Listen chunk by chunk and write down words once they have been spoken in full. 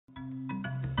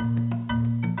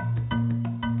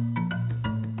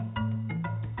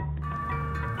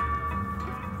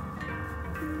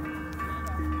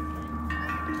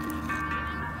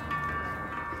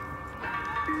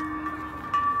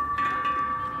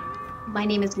My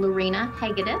name is Lorena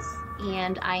Hegedus,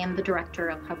 and I am the director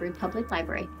of Hubbard Public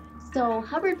Library. So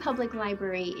Hubbard Public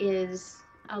Library is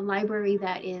a library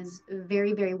that is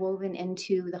very, very woven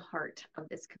into the heart of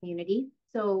this community.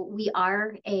 So we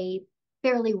are a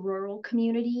fairly rural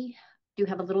community. We do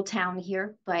have a little town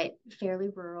here, but fairly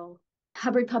rural.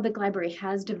 Hubbard Public Library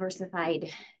has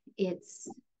diversified its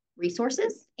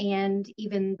resources and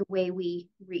even the way we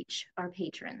reach our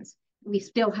patrons. We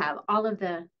still have all of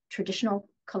the traditional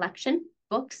collection,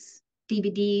 books,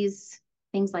 DVDs,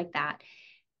 things like that.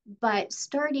 But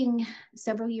starting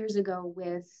several years ago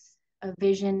with a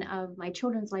vision of my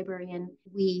children's librarian,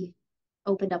 we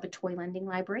opened up a toy lending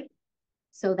library.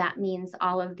 So that means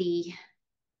all of the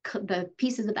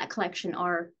pieces of that collection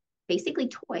are basically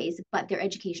toys, but they're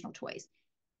educational toys.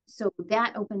 So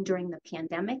that opened during the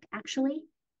pandemic, actually,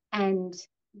 and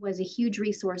was a huge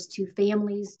resource to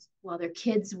families while their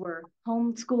kids were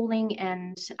homeschooling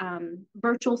and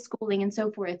virtual schooling and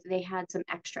so forth. They had some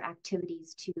extra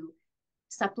activities to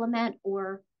supplement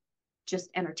or just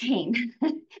entertain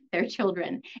their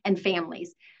children and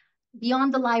families.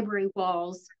 Beyond the library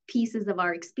walls, pieces of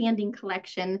our expanding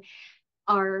collection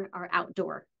are our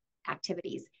outdoor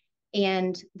activities.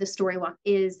 And the StoryWalk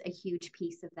is a huge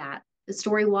piece of that. The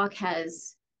StoryWalk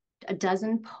has a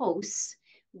dozen posts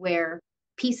where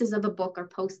pieces of a book are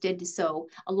posted. So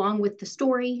along with the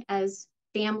story, as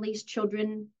families,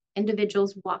 children,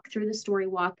 individuals walk through the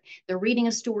StoryWalk, they're reading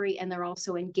a story and they're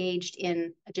also engaged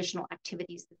in additional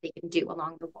activities that they can do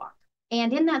along the walk.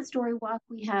 And in that StoryWalk,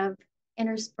 we have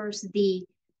interspersed the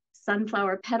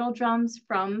sunflower pedal drums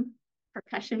from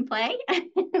percussion play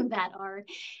that are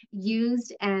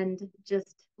used and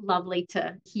just lovely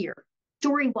to hear.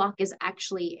 StoryWalk is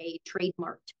actually a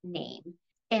trademarked name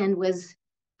and was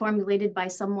formulated by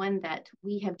someone that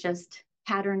we have just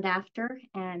patterned after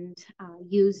and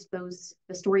used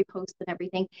the story posts and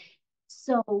everything.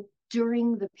 So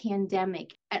during the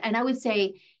pandemic, and I would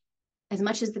say as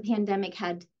much as the pandemic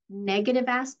had negative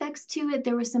aspects to it,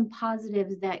 there were some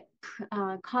positives that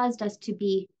caused us to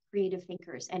be creative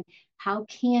thinkers. And how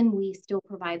can we still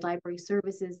provide library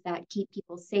services that keep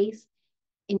people safe,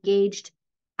 engaged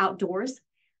outdoors?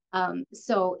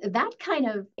 So that kind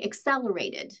of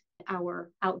accelerated our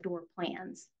outdoor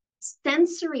plans.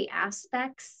 Sensory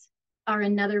aspects are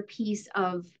another piece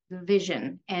of the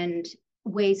vision and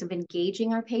ways of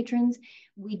engaging our patrons.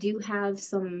 We do have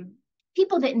some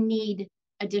people that need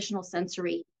additional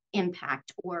sensory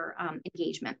impact or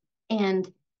engagement.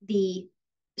 And the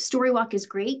StoryWalk is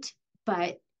great,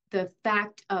 but the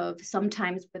fact of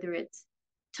sometimes whether it's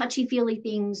touchy-feely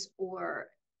things or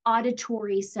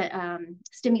auditory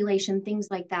stimulation, things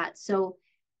like that. So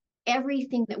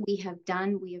everything that we have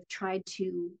done, we have tried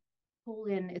to pull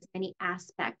in as many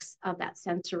aspects of that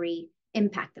sensory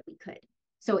impact that we could.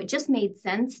 So it just made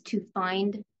sense to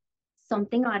find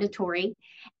something auditory.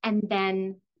 And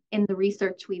then in the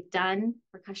research we've done,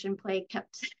 percussion play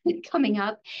kept coming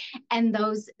up. And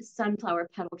those sunflower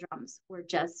pedal drums were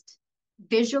just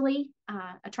visually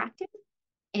attractive.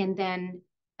 And then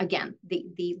again,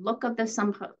 the look of the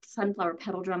sunflower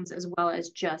pedal drums, as well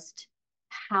as just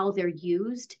how they're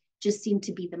used, just seemed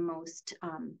to be the most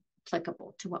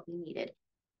applicable to what we needed.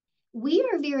 We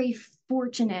are very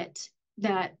fortunate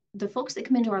that the folks that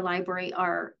come into our library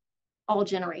are all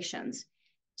generations.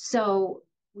 So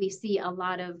we see a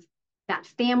lot of that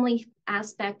family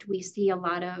aspect. We see a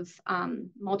lot of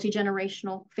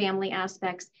multi-generational family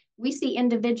aspects. We see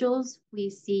individuals. We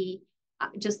see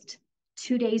just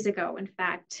 2 days ago, in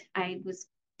fact, I was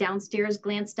downstairs,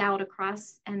 glanced out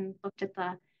across and looked at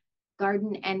the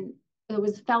garden, and there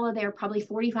was a fellow there, probably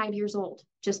 45 years old,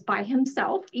 just by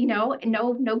himself, no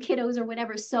kiddos or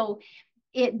whatever. So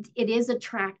it is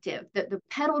attractive. The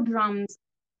pedal drums,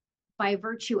 by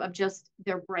virtue of just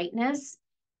their brightness,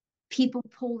 people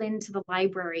pull into the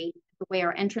library. The way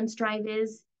our entrance drive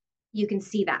is, you can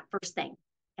see that first thing.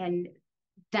 And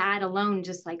that alone,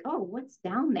 just like, oh, what's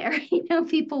down there?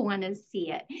 People want to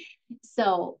see it.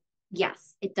 So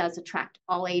yes, it does attract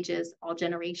all ages, all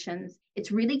generations.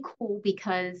 It's really cool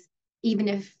because even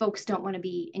if folks don't want to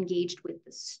be engaged with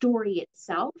the story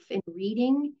itself in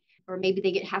reading, or maybe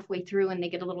they get halfway through and they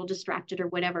get a little distracted or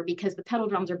whatever, because the pedal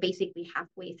drums are basically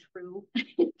halfway through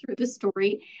through the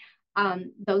story,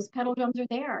 those pedal drums are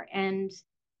there, and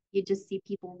you just see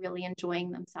people really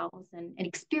enjoying themselves and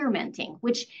experimenting,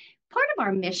 which part of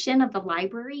our mission of the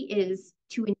library is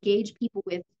to engage people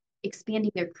with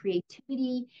expanding their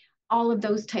creativity, all of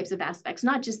those types of aspects,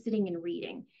 not just sitting and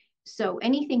reading. So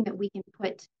anything that we can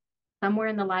put somewhere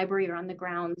in the library or on the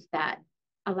grounds that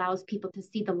allows people to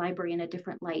see the library in a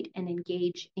different light and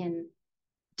engage in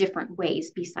different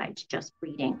ways besides just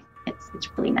reading. It's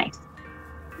really nice.